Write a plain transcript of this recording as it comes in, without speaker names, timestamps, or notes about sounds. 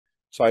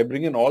So I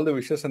bring in all the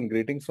wishes and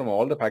greetings from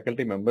all the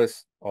faculty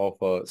members of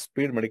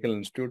Speed Medical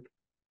Institute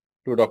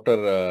to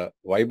Dr.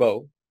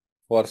 Vaibhav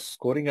for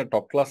scoring a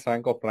top class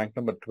rank of rank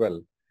number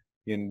 12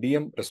 in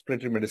DM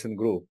Respiratory Medicine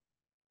Group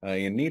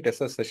in NEET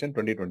SS session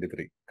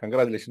 2023.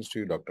 Congratulations to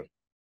you, Doctor.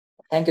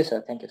 Thank you,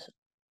 sir. Thank you, sir.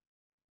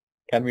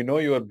 Can we know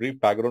your brief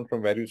background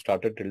from where you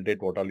started till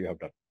date, what all you have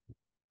done?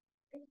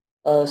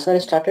 Sir, I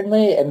started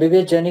my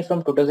MBBS journey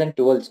from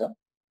 2012, sir.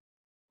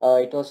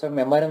 It was from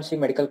MRMC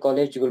Medical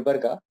College,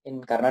 Gulbarga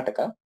in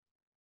Karnataka.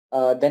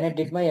 Then I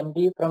did my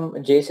MD from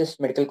JSS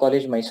Medical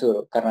College,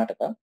 Mysuru,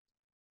 Karnataka.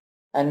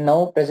 And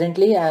now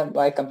presently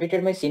I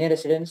completed my senior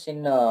residence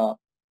in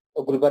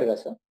Gulbarga,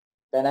 sir.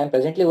 Then I'm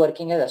presently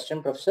working as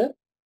assistant professor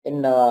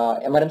in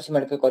MRMC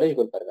Medical College,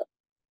 Gulbarga.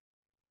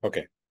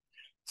 Okay.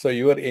 So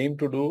your aim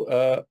to do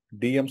a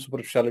DM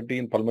Super Speciality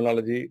in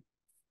pulmonology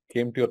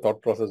came to your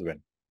thought process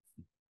when?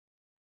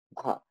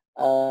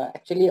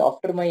 Actually,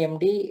 after my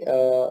MD,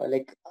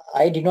 like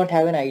I did not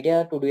have an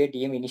idea to do a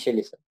DM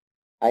initially, sir.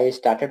 I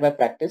started my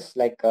practice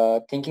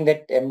thinking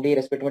that MD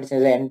respiratory medicine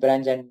is an end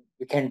branch and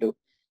we can do.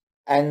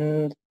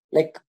 And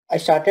like I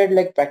started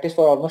like practice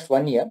for almost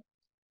 1 year.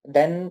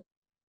 Then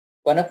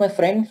one of my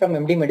friend from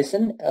MD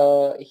medicine,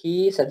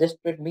 he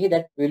suggested me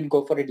that we'll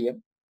go for a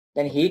DM.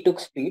 Then he took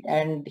speed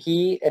and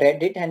he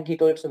read it and he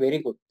told it's very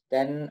good.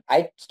 Then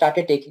I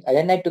started taking.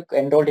 Then I took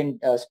enrolled in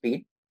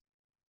speed.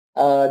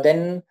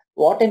 Then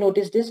what I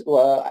noticed is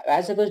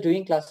as I was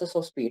doing classes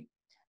of speed,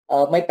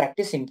 my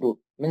practice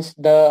improved. Means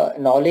the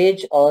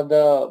knowledge or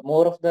the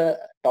more of the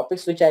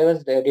topics which I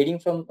was reading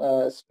from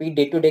speed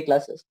day-to-day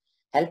classes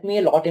helped me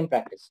a lot in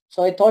practice.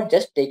 So I thought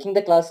just taking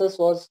the classes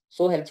was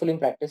so helpful in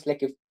practice.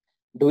 Like if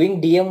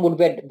doing DM would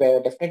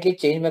definitely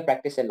change my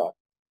practice a lot.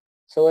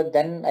 So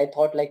then I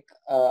thought like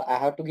I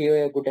have to give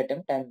a good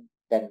attempt and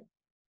then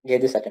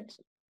gave this attempt.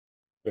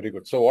 Very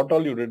good. So what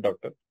all you did,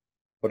 Doctor,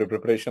 for your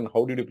preparation?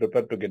 How did you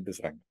prepare to get this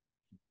rank?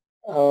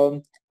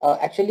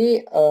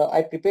 Actually,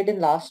 I prepared in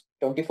last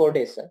 24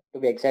 days, sir, to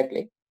be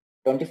exactly.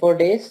 24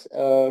 days,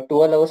 12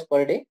 hours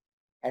per day,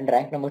 and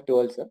rank number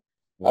 12, sir.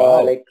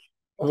 Wow. Like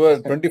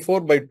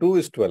 24 by 2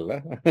 is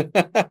 12.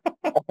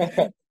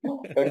 Huh?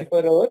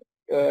 24 hours,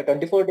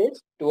 24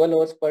 days, 12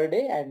 hours per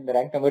day, and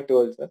rank number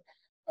 12, sir.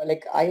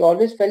 Like I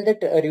always felt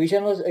that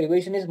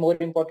revision is more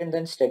important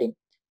than studying.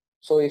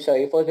 So if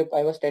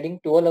I was studying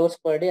 12 hours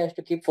per day, I have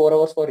to keep 4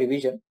 hours for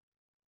revision,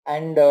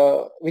 and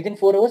within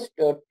 4 hours,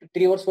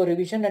 3 hours for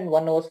revision and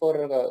 1 hour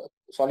for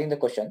solving the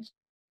questions.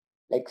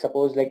 Like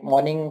suppose like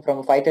morning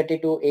from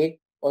 5:30 to 8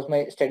 was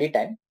my study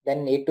time,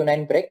 then 8 to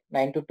 9 break,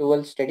 9 to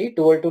 12 study,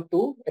 12 to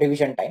 2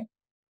 revision time,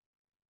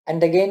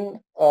 and again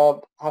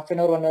half an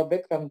hour 1 hour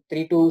break from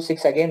 3 to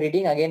 6 again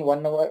reading, again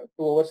 1 hour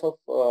 2 hours of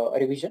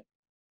revision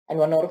and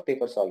 1 hour of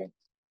paper solving.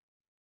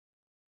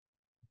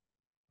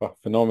 Oh,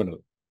 phenomenal.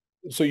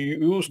 So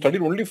you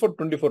studied only for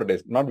 24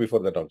 days, not before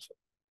that also?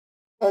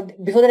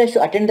 Before that I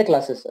should attend the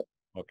classes, sir.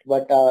 Okay.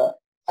 But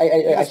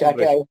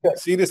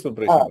Serious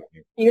preparation.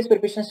 serious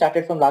preparation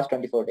started from last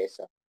 24 days,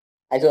 sir.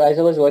 As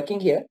I was working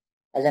here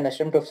as an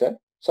assistant professor,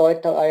 so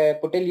I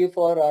put a leave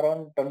for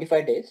around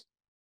 25 days,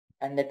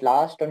 and that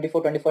last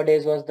 24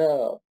 days was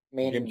the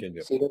main Game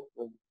changer. serious.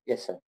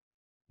 Yes, sir.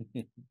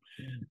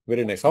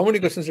 Very nice. How many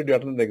questions did you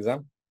attend in the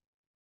exam?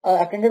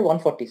 Attended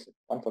 140, sir.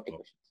 140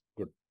 questions.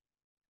 Good.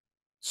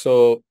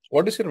 So,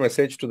 what is your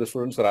message to the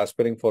students who are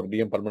aspiring for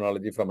DM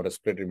pulmonology from a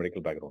respiratory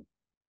medical background?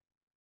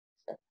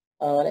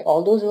 Like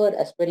all those who are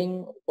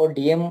aspiring for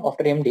DM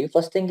after MD,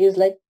 first thing is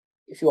like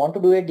if you want to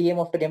do a DM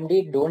after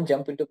MD, don't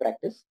jump into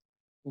practice.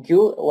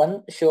 Give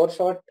one short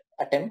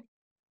attempt.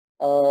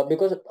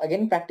 Because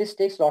again, practice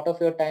takes a lot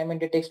of your time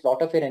and it takes a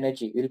lot of your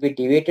energy. You'll be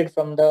deviated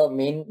from the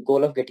main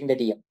goal of getting the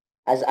DM,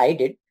 as I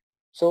did.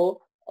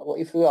 So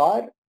if you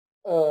are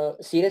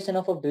serious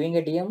enough of doing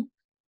a DM,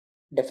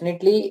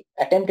 definitely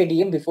attempt a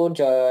DM before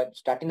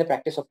starting the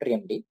practice after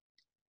MD,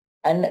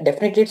 and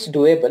definitely it's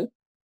doable.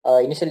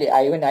 Initially,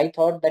 I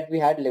thought that we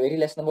had very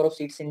less number of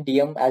seats in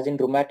DM, as in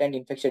rheumat and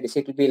infectious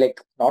disease. It will be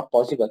like not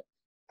possible,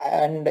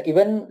 and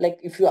even like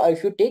if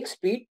you take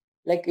speed,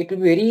 like it will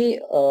be very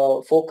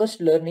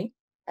focused learning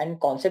and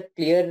concept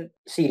clear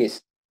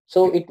series.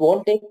 So it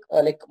won't take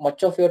like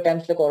much of your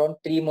times, like around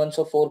 3 months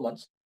or 4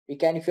 months. We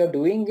can, if you're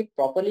doing it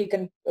properly, you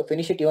can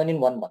finish it even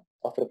in 1 month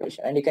of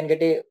preparation, and you can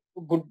get a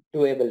good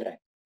doable rank.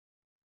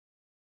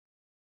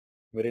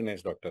 Very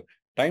nice, Doctor.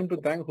 Time to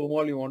thank whom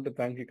all you want to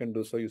thank, you can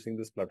do so using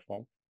this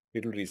platform.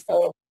 It will reach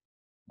there.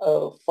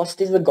 First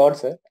is the God,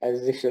 sir,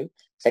 as usual.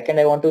 Second,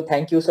 I want to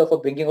thank you, sir,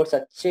 for bringing out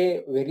such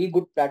a very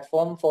good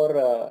platform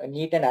for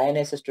NEET and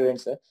INS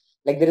students, sir.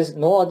 Like there is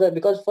no other,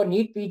 because for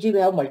NEET PG we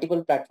have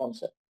multiple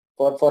platforms, sir.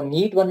 For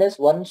NEET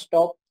one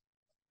stop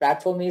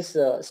platform is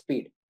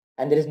speed,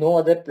 and there is no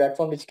other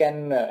platform which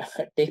can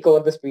take over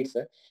the speed,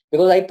 sir.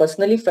 Because I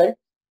personally felt,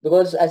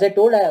 because as I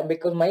told,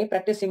 because my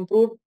practice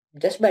improved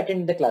just by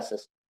attending the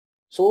classes.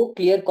 So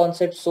clear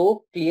concepts,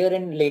 so clear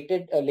and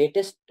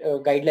latest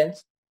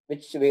guidelines,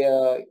 which we,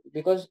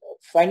 because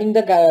finding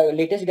the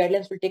latest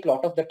guidelines will take a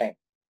lot of the time.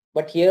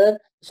 But here,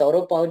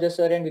 Saurabh Pahuja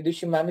sir and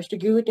Vidushi ma'am is to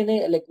give it in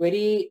a like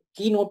very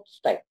keynote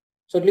style.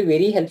 So it will be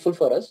very helpful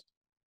for us.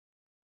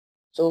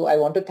 So I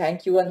want to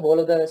thank you and whole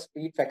of the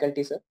Speed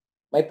faculty, sir,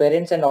 my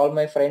parents and all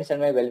my friends and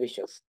my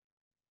well-wishers.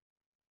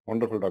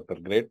 Wonderful, doctor.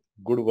 Great.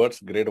 Good words,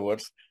 great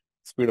words.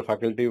 Speed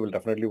faculty will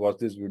definitely watch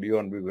this video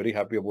and be very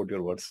happy about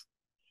your words.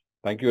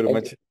 Thank you very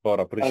much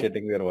for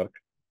appreciating their work.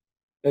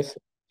 Yes, sir.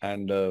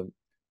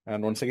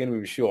 And once again, we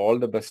wish you all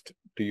the best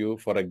to you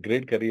for a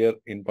great career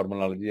in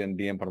pulmonology and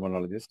DM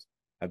pulmonologist.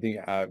 I think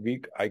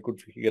I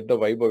could get the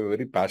vibe of a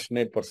very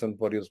passionate person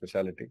for your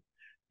specialty,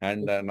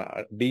 and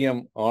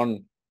DM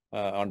on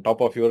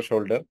top of your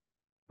shoulder,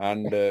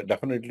 and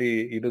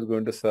definitely it is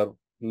going to serve a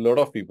lot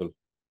of people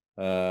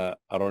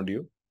around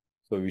you.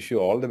 So wish you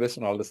all the best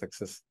and all the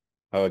success.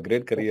 Have a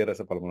great career as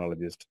a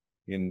pulmonologist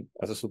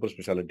as a super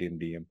specialty in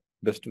DM.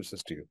 Best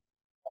wishes to you.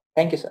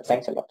 Thank you, sir.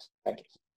 Thanks a lot. Thank you.